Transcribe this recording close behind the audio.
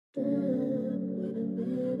Wait a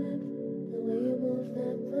minute, the way you move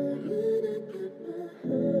that body, I got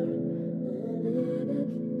my heart all in it,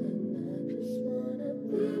 and I just wanna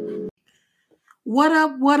be with you. What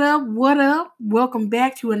up, what up, what up? Welcome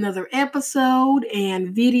back to another episode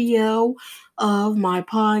and video of my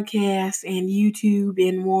podcast and YouTube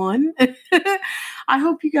in one. I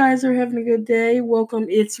hope you guys are having a good day. Welcome,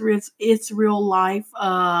 It's Real Life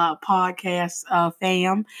podcast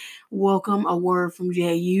fam. Welcome, A Word from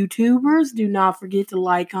Jay YouTubers. Do not forget to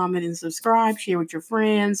like, comment, and subscribe. Share with your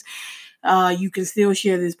friends. You can still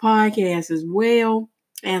share this podcast as well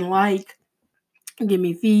and give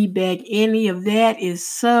me feedback. Any of that is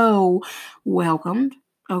so welcomed.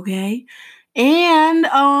 Okay. And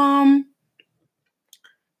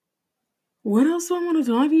what else do I want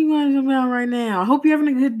to talk to you guys about right now? I hope you're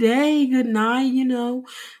having a good day, good night,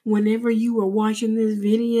 whenever you are watching this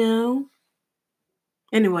video.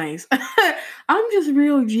 Anyways, I'm just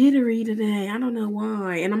real jittery today. I don't know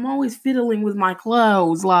why. And I'm always fiddling with my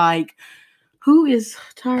clothes. Like, who is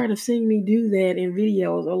tired of seeing me do that in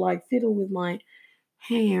videos or like fiddle with my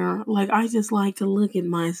hair? Like, I just like to look at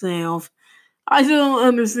myself. I don't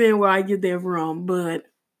understand where I get that from, but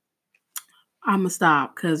I'ma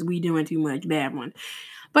stop because we doing too much bad one.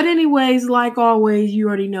 But anyways, like always, you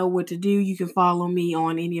already know what to do. You can follow me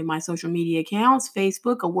on any of my social media accounts: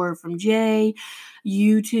 Facebook, A Word from Jay,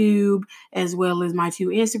 YouTube, as well as my two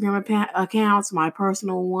Instagram accounts. My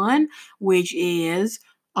personal one, which is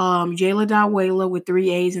Jayla.Wayla with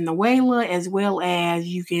 3 A's in the Wayla, as well as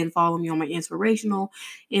you can follow me on my inspirational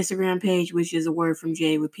Instagram page, which is A Word from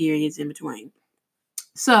Jay with periods in between.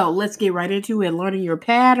 So let's get right into it. Learning your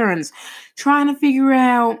patterns, trying to figure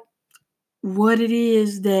out what it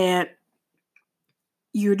is that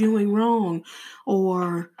you're doing wrong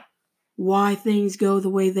or why things go the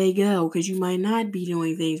way they go, because you might not be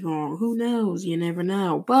doing things wrong. Who knows? You never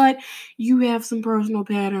know. But you have some personal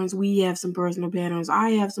patterns. We have some personal patterns. I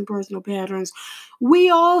have some personal patterns. We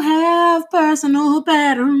all have personal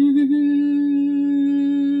patterns.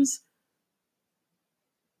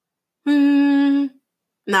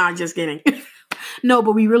 Nah, just kidding. No,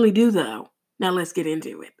 but we really do, though. Now let's get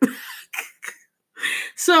into it.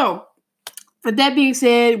 So, with that being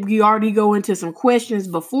said, we already go into some questions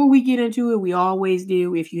before we get into it. We always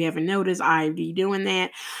do. If you haven't noticed, I be doing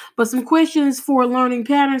that. But some questions for learning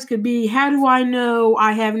patterns could be, how do I know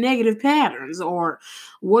I have negative patterns? Or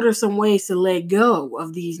what are some ways to let go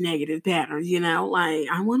of these negative patterns? Like,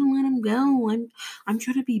 I want to let them go. I'm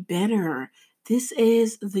trying to be better. This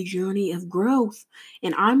is the journey of growth,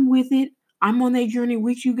 and I'm with it. I'm on that journey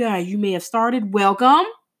with you guys. You may have started. Welcome.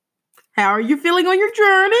 How are you feeling on your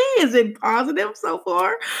journey? Is it positive so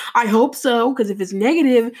far? I hope so, because if it's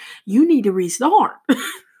negative, you need to restart.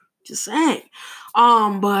 Just saying.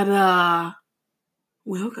 But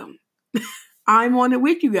welcome. I'm on it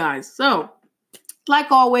with you guys. So,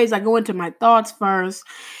 like always, I go into my thoughts first,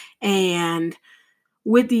 and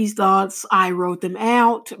with these thoughts, I wrote them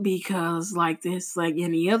out because, like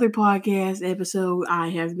any other podcast episode, I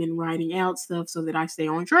have been writing out stuff so that I stay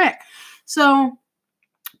on track. So,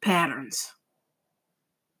 patterns.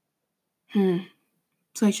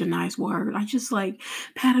 Such a nice word. I just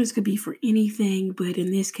patterns could be for anything, but in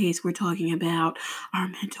this case, we're talking about our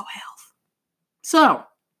mental health. So,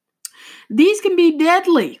 these can be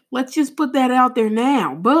deadly. Let's just put that out there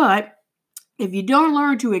now. But if you don't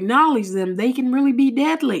learn to acknowledge them, they can really be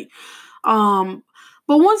deadly. But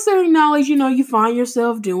once they're acknowledged, you find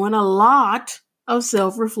yourself doing a lot of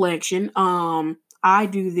self-reflection. I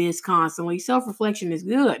do this constantly. Self-reflection is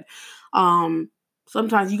good.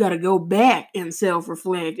 Sometimes you got to go back and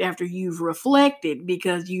self-reflect after you've reflected,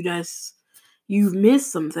 because you've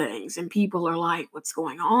missed some things and people are like, what's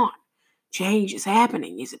going on? Change is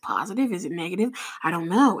happening. Is it positive? Is it negative? I don't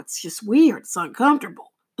know. It's just weird. It's uncomfortable.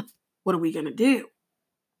 What are we going to do?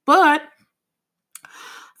 But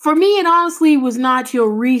for me, it honestly was not till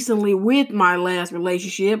recently with my last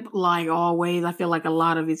relationship. Like always, I feel like a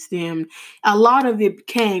lot of it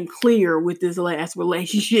came clear with this last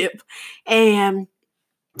relationship. And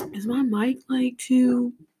is my mic I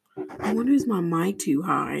wonder, is my mic too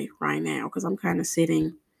high right now? Because I'm kind of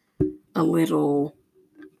sitting a little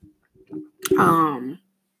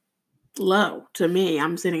low to me.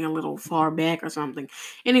 I'm sitting a little far back or something.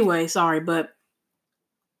 Anyway, sorry, but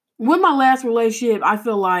with my last relationship, I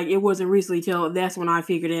feel like it wasn't recently till that's when I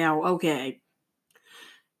figured out, okay,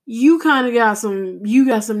 you got some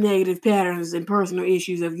negative patterns and personal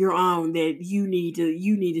issues of your own that you need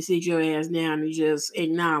to sit your ass down and just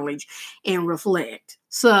acknowledge and reflect.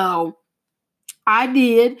 So I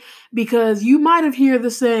did, because you might have heard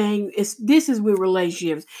the saying, this is with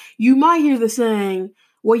relationships. You might hear the saying,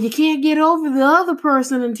 Well, you can't get over the other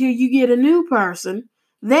person until you get a new person.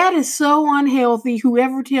 That is so unhealthy.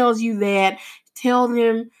 Whoever tells you that, tell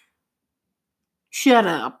them shut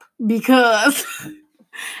up, because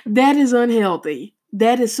that is unhealthy.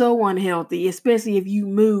 That is so unhealthy, especially if you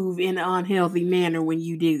move in an unhealthy manner when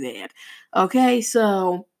you do that. Okay,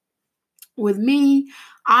 so with me,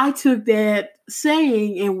 I took that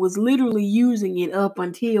saying and was literally using it up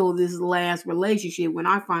until this last relationship when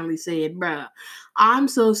I finally said, bruh, I'm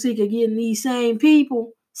so sick of getting these same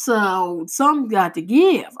people. So something got to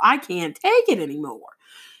give. I can't take it anymore.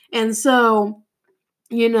 And so,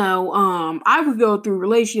 I would go through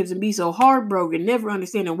relationships and be so heartbroken, never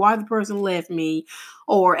understanding why the person left me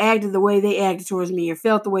or acted the way they acted towards me or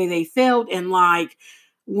felt the way they felt. And like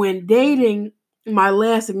when dating my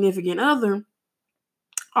last significant other,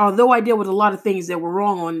 although I dealt with a lot of things that were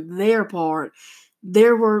wrong on their part,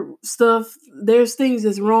 there's things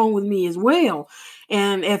that's wrong with me as well.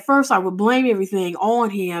 And at first I would blame everything on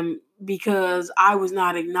him because I was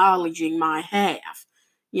not acknowledging my half,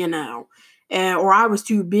 you know, or I was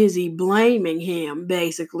too busy blaming him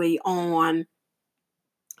basically on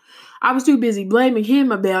I was too busy blaming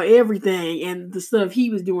him about everything and the stuff he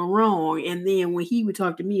was doing wrong. And then when he would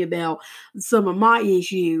talk to me about some of my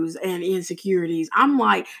issues and insecurities, I'm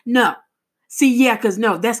like, no. See, yeah, because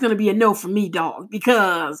no, that's going to be a no for me, dog,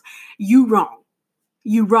 because you wrong.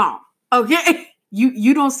 You wrong. Okay?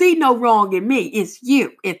 You don't see no wrong in me. It's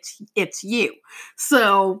you. It's you.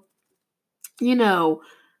 So, you know,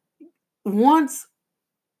 once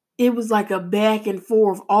it was like a back and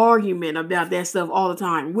forth argument about that stuff all the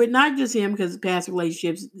time with not just him, because past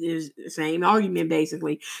relationships is the same argument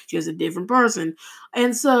basically, just a different person.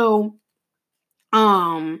 And so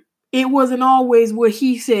it wasn't always what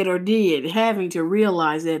he said or did. Having to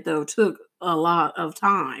realize that though took a lot of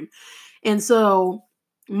time. And so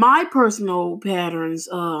my personal patterns,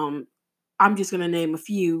 I'm just gonna name a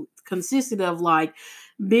few, consisted of like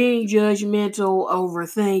being judgmental,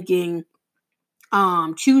 overthinking,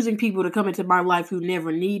 choosing people to come into my life who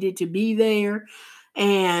never needed to be there,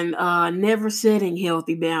 and never setting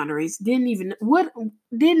healthy boundaries. Didn't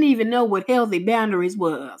even know what healthy boundaries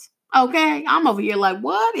was. Okay, I'm over here like,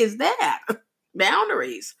 what is that?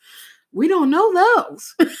 Boundaries? We don't know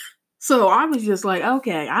those. So I was just like,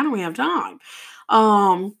 okay, I don't have time.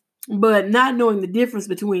 Um, but not knowing the difference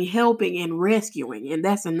between helping and rescuing, and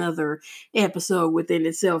that's another episode within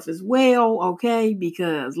itself as well, okay?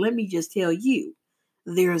 Because let me just tell you,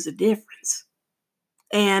 there's a difference.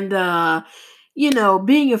 And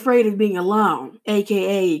being afraid of being alone,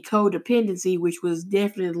 aka codependency, which was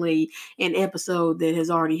definitely an episode that has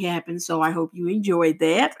already happened. So I hope you enjoyed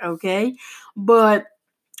that, okay? But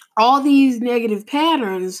all these negative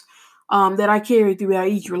patterns that I carried throughout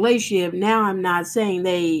each relationship, now I'm not saying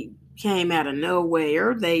they came out of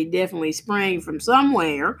nowhere. They definitely sprang from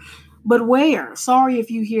somewhere. But where? Sorry if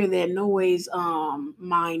you hear that noise.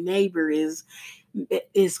 My neighbor is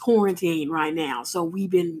quarantined right now. So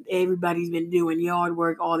everybody's been doing yard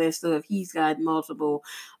work, all that stuff. He's got multiple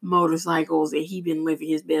motorcycles and he been living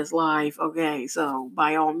his best life. Okay. So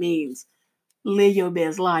by all means, live your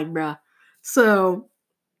best life, bruh. So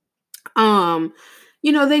um,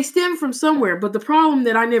 they stem from somewhere, but the problem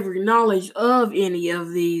that I never acknowledged of any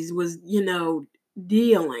of these was,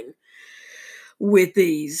 dealing with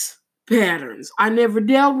these patterns. I never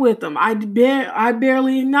dealt with them. I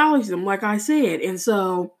barely acknowledged them, like I said. And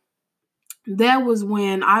so that was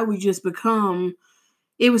when I would just become,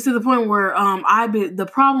 it was to the point where the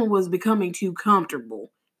problem was becoming too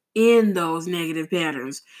comfortable in those negative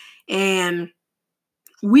patterns. And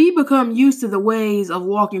we become used to the ways of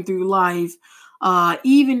walking through life,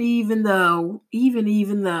 even though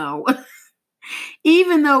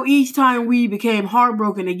even though each time we became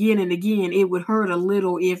heartbroken again and again, it would hurt a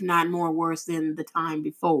little, if not more worse than the time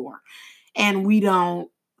before. And we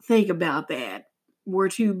don't think about that. We're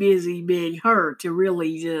too busy being hurt to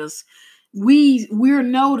really just we're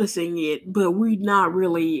noticing it, but we're not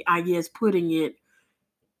really, I guess, putting it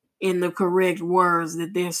in the correct words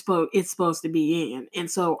that it's supposed to be in. And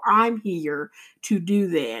so I'm here to do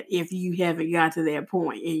that if you haven't got to that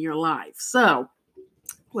point in your life. So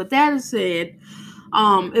with that said,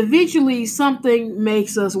 eventually something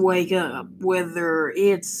makes us wake up, whether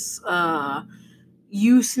it's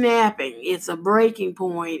you snapping, it's a breaking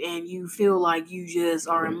point, and you feel like you just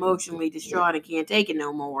are emotionally distraught and can't take it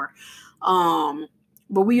no more.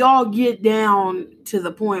 But we all get down to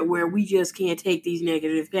the point where we just can't take these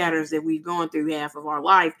negative patterns that we've gone through half of our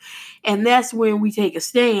life. And that's when we take a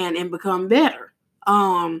stand and become better.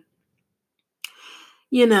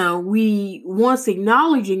 We once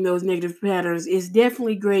acknowledging those negative patterns is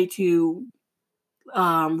definitely great to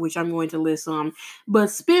which I'm going to list some, but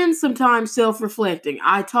spend some time self-reflecting.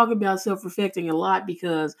 I talk about self-reflecting a lot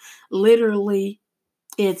because literally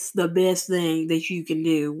it's the best thing that you can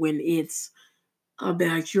do when it's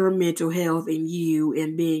about your mental health and you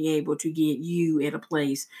and being able to get you at a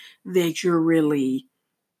place that you're really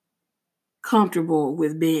comfortable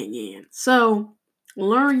with being in. So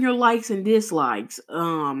learn your likes and dislikes.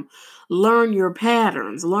 Learn your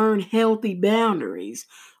patterns. Learn healthy boundaries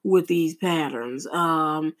with these patterns.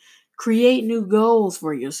 Create new goals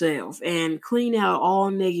for yourself and clean out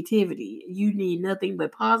all negativity. You need nothing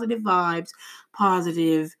but positive vibes,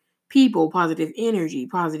 positive people, positive energy,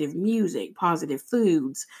 positive music, positive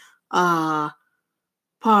foods, uh,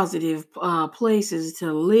 positive places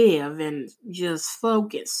to live, and just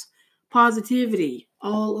focus positivity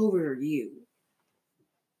all over you.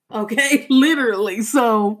 Okay, literally.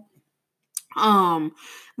 So um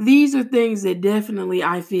these are things that definitely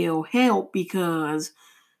I feel help, because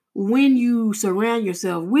when you surround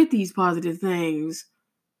yourself with these positive things,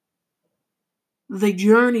 the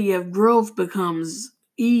journey of growth becomes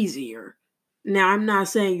easier. Now, I'm not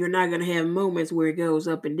saying you're not going to have moments where it goes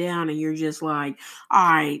up and down and you're just like,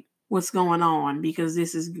 all right, what's going on? Because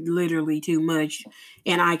this is literally too much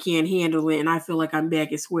and I can't handle it and I feel like I'm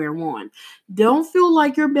back at square one. Don't feel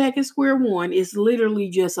like you're back at square one. It's literally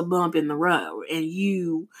just a bump in the road, and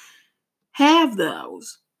you have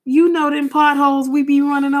those. You know them potholes we be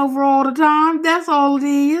running over all the time. That's all it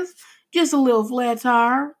is. Just a little flat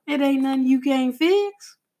tire. It ain't nothing you can't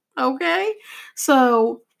fix. Okay?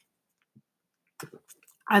 So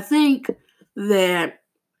I think that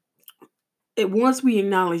once we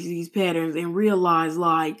acknowledge these patterns and realize,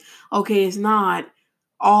 like, okay, it's not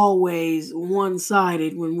always one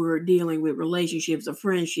sided when we're dealing with relationships or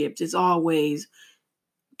friendships. It's always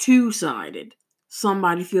two-sided.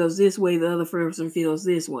 Somebody feels this way, the other person feels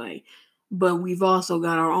this way. But we've also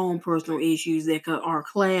got our own personal issues that are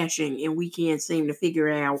clashing, and we can't seem to figure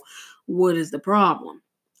out what is the problem.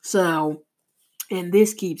 So, and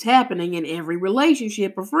this keeps happening in every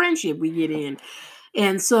relationship or friendship we get in.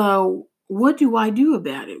 And so, what do I do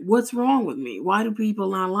about it? What's wrong with me? Why do people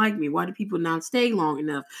not like me? Why do people not stay long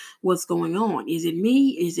enough? What's going on? Is it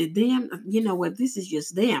me? Is it them? You know what? This is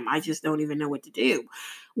just them. I just don't even know what to do.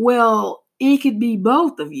 Well, it could be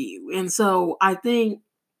both of you. And so I think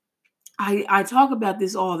I talk about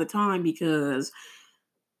this all the time because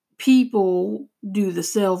people do the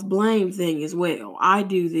self blame thing as well. I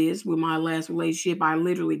do this with my last relationship. I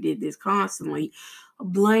literally did this constantly,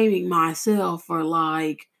 blaming myself for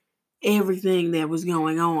like everything that was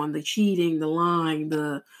going on, the cheating, the lying,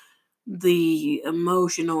 the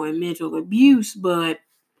emotional and mental abuse. But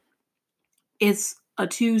it's a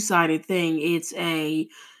two-sided thing. It's a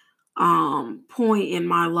point in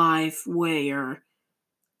my life where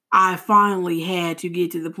I finally had to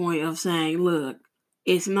get to the point of saying, look,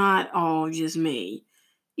 it's not all just me.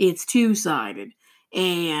 It's two-sided.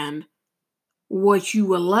 And what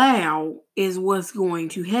you allow is what's going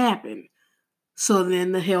to happen. So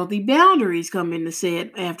then the healthy boundaries come into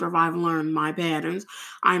set after I've learned my patterns.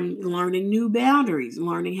 I'm learning new boundaries,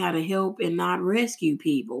 learning how to help and not rescue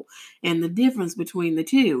people, and the difference between the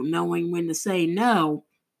two, knowing when to say no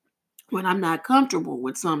when I'm not comfortable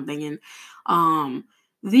with something. And um,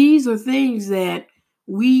 these are things that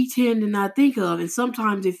we tend to not think of. And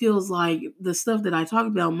sometimes it feels like the stuff that I talk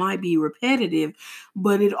about might be repetitive,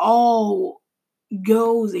 but it all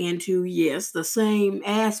goes into, yes, the same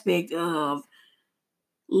aspect of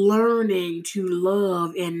learning to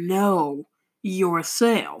love and know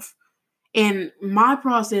yourself. And my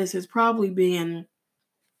process has probably been,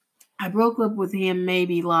 I broke up with him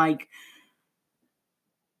maybe like,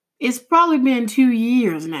 it's probably been 2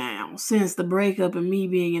 years now since the breakup and me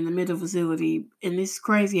being in the mental facility. And it's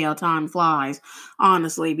crazy how time flies,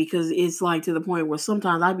 honestly, because it's like to the point where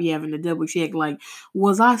sometimes I be having to double check, like,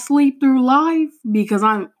 was I asleep through life? Because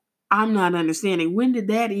I'm not understanding, when did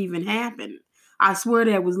that even happen? I swear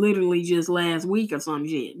that was literally just last week or some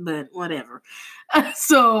shit, but whatever.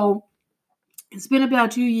 So it's been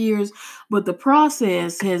about 2 years, but the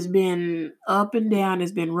process has been up and down,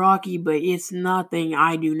 it's been rocky, but it's nothing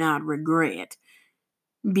I do not regret,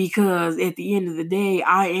 because at the end of the day,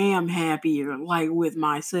 I am happier, like, with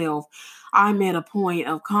myself. I'm at a point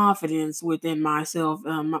of confidence within myself,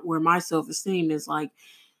 where my self esteem is like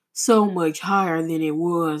so much higher than it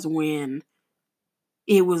was when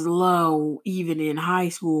it was low, even in high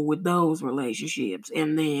school with those relationships.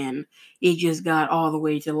 And then it just got all the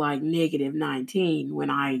way to like negative 19 when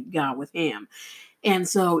I got with him. And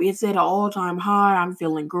so it's at an all-time high. I'm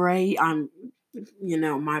feeling great.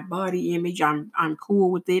 My body image, I'm cool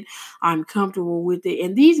with it. I'm comfortable with it.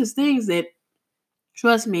 And these are things that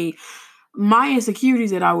Trust me, my insecurities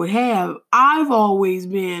that I would have, I've always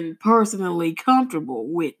been personally comfortable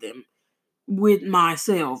with them, with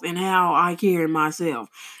myself and how I carry myself.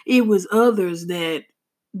 It was others that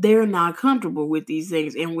they're not comfortable with these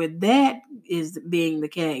things. And with that is being the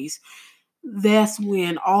case, that's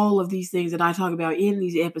when all of these things that I talk about in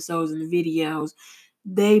these episodes and videos,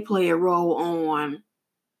 they play a role on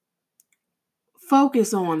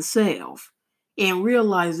focus on self and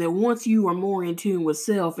realize that once you are more in tune with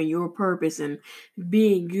self and your purpose and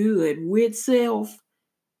being good with self,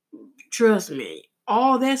 trust me,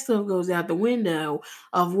 all that stuff goes out the window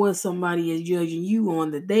of what somebody is judging you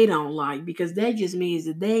on that they don't like, because that just means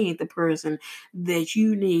that they ain't the person that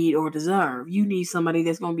you need or deserve. You need somebody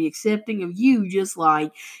that's going to be accepting of you just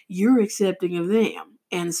like you're accepting of them.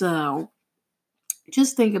 And so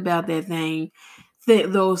just think about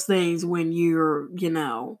those things when you're,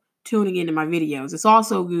 tuning into my videos. It's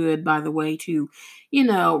also good, by the way, to,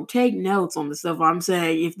 take notes on the stuff I'm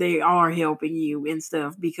saying if they are helping you and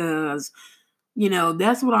stuff, because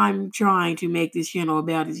that's what I'm trying to make this channel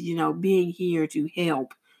about is, being here to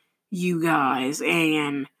help you guys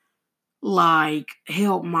and like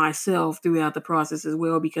help myself throughout the process as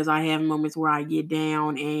well, because I have moments where I get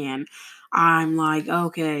down and I'm like,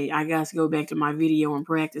 okay, I got to go back to my video and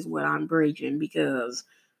practice what I'm preaching, because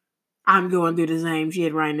I'm going through the same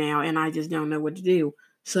shit right now and I just don't know what to do.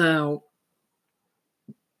 So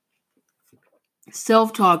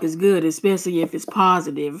self-talk is good, especially if it's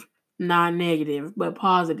positive, not negative, but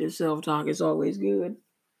positive self-talk is always good.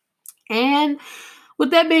 And with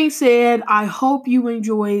that being said, I hope you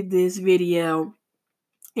enjoyed this video.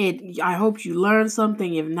 I hope you learned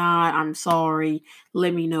something. If not, I'm sorry.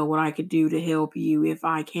 Let me know what I could do to help you if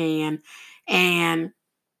I can. And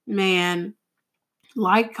man,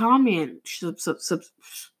 like, comment,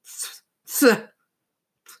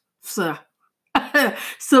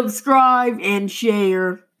 subscribe and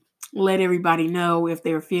share. Let everybody know if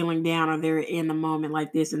they're feeling down or they're in a moment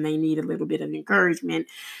like this and they need a little bit of encouragement.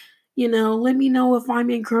 Let me know if I'm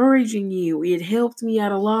encouraging you. It helps me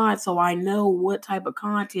out a lot so I know what type of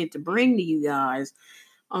content to bring to you guys.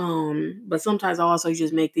 But sometimes I also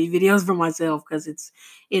just make these videos for myself because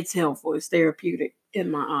it's helpful. It's therapeutic in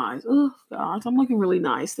my eyes. Oh gosh, I'm looking really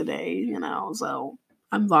nice today, so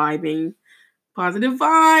I'm vibing. Positive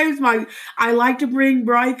vibes. I like to bring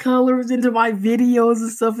bright colors into my videos and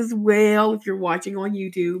stuff as well if you're watching on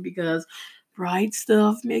YouTube, because bright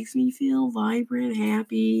stuff makes me feel vibrant,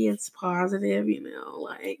 happy, it's positive,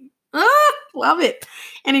 love it.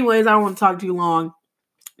 Anyways, I don't want to talk too long.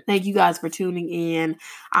 Thank you guys for tuning in.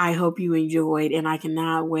 I hope you enjoyed, and I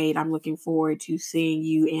cannot wait. I'm looking forward to seeing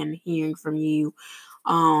you and hearing from you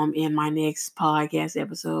in my next podcast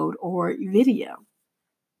episode or video.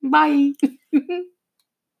 Bye.